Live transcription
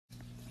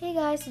Hey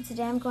guys, so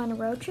today I'm going on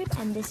a road trip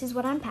and this is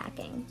what I'm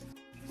packing.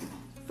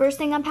 First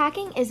thing I'm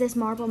packing is this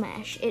marble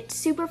mesh. It's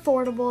super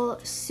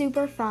affordable,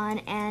 super fun,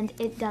 and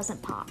it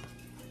doesn't pop.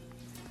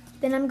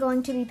 Then I'm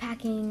going to be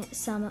packing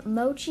some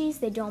mochis.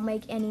 They don't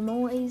make any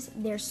noise,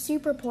 they're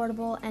super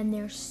portable, and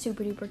they're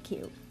super duper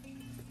cute.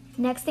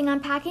 Next thing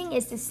I'm packing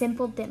is the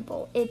Simple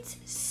Dimple. It's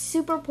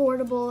super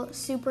portable,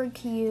 super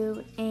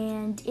cute,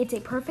 and it's a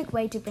perfect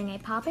way to bring a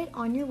Pop-It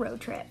on your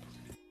road trip.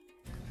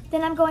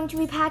 Then I'm going to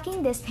be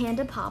packing this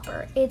Panda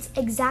Popper. It's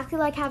exactly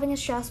like having a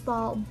stress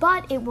ball,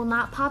 but it will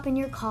not pop in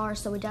your car,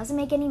 so it doesn't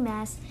make any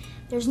mess.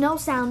 There's no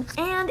sound,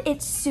 and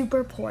it's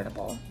super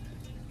portable.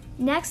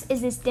 Next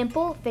is this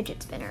Dimple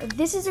Fidget Spinner.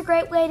 This is a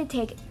great way to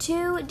take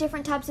two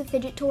different types of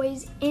fidget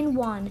toys in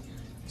one.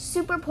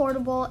 Super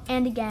portable,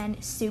 and again,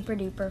 super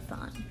duper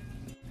fun.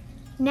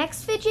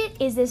 Next fidget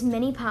is this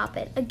mini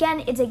Pop-It.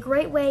 Again, it's a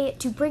great way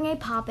to bring a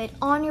Pop-It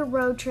on your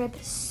road trip.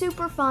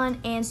 Super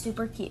fun and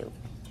super cute.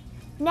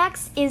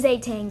 Next is a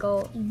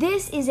Tangle.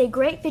 This is a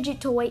great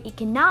fidget toy. It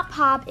cannot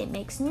pop, it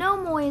makes no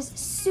noise,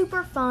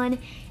 super fun,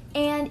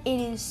 and it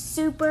is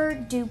super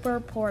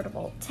duper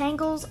portable.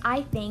 Tangles,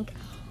 I think,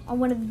 are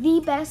one of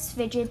the best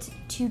fidgets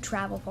to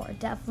travel for.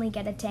 Definitely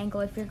get a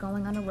Tangle if you're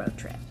going on a road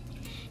trip.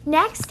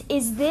 Next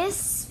is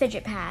this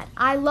fidget pad.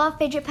 I love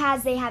fidget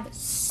pads. They have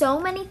so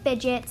many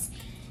fidgets.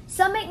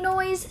 Some make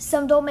noise,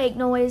 some don't make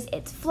noise.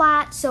 It's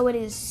flat, so it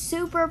is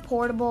super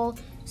portable.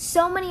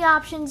 So many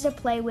options to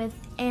play with,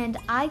 and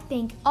I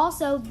think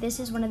also this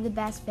is one of the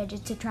best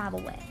fidgets to travel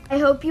with. I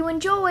hope you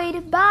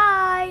enjoyed.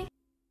 Bye!